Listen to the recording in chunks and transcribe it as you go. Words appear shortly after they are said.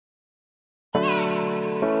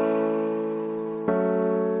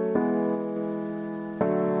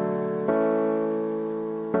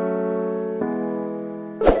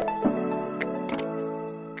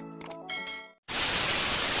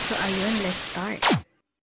start.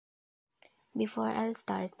 Before I'll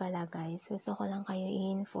start pala guys, gusto ko lang kayo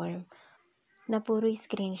i-inform na puro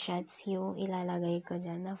screenshots yung ilalagay ko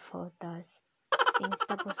dyan na photos. Since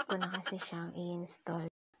tapos ko na kasi siyang i-install.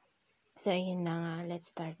 So, ayun na nga.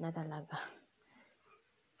 Let's start na talaga.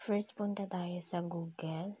 First, punta tayo sa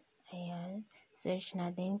Google. Ayan. Search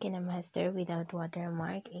natin KINEMASTER without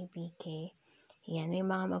watermark, APK. Ayan. May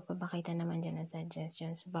mga magpapakita naman dyan na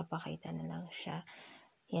suggestions. Papakita na lang siya.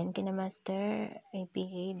 Ayan. KINEMASTER,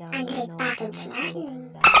 APK, download na watermark.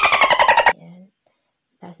 Ayan.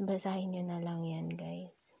 Tapos, basahin nyo na lang yan,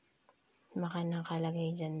 guys. Maka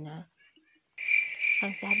nakalagay dyan na.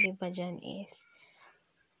 Ang sabi pa dyan is,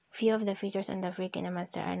 few of the features on the free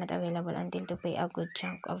KINEMASTER are not available until to pay a good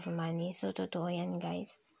chunk of money. So, totoo yan guys,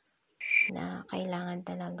 na kailangan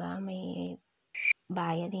talaga may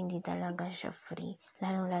bayad, hindi talaga siya free.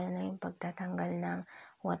 Lalo-lalo na yung pagtatanggal ng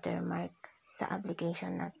watermark sa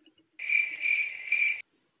application na.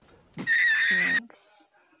 Next.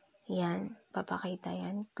 Yan, papakita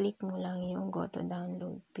yan. Click mo lang yung go to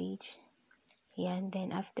download page. Yan, then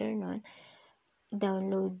after nun,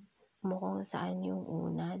 download mo kung saan yung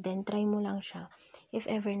una, then try mo lang siya. If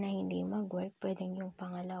ever na hindi mag-work, pwedeng yung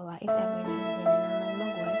pangalawa. If ever na hindi na naman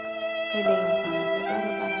mag-work, pwede yung pangatlo.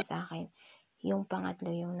 Pero para sa akin, yung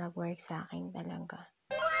pangatlo yung nag-work sa akin talaga.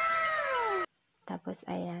 Tapos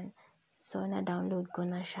ayan, so na-download ko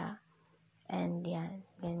na siya. And yan,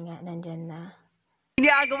 yan nga, nandyan na.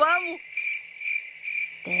 Ginagawa mo!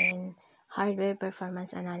 Then, hardware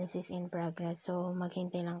performance analysis in progress. So,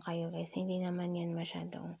 maghintay lang kayo guys. Hindi naman yan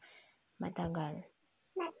masyadong matagal.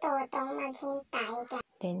 Matutong maghintay.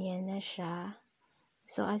 Then, yan na siya.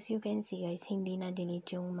 So, as you can see guys, hindi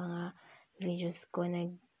na-delete yung mga videos ko na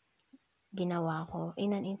ginawa ko.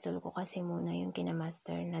 In-uninstall ko kasi muna yung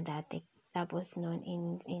KINEMASTER na dati. Tapos nun,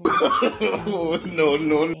 no.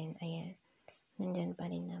 Then, ayan. Nandyan pa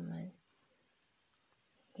rin naman.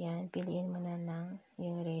 Yan, piliin mo na lang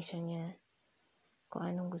yung ratio niya. Kung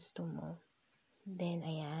anong gusto mo. Then,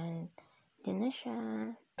 ayan. Diyan na siya.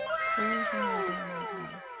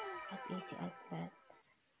 As easy as that.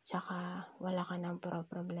 Tsaka, wala ka nang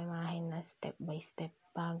problemahin na step by step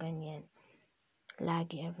pa, ganyan.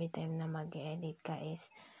 Lagi, every time na mag-edit ka is,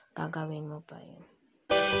 gagawin mo pa yun.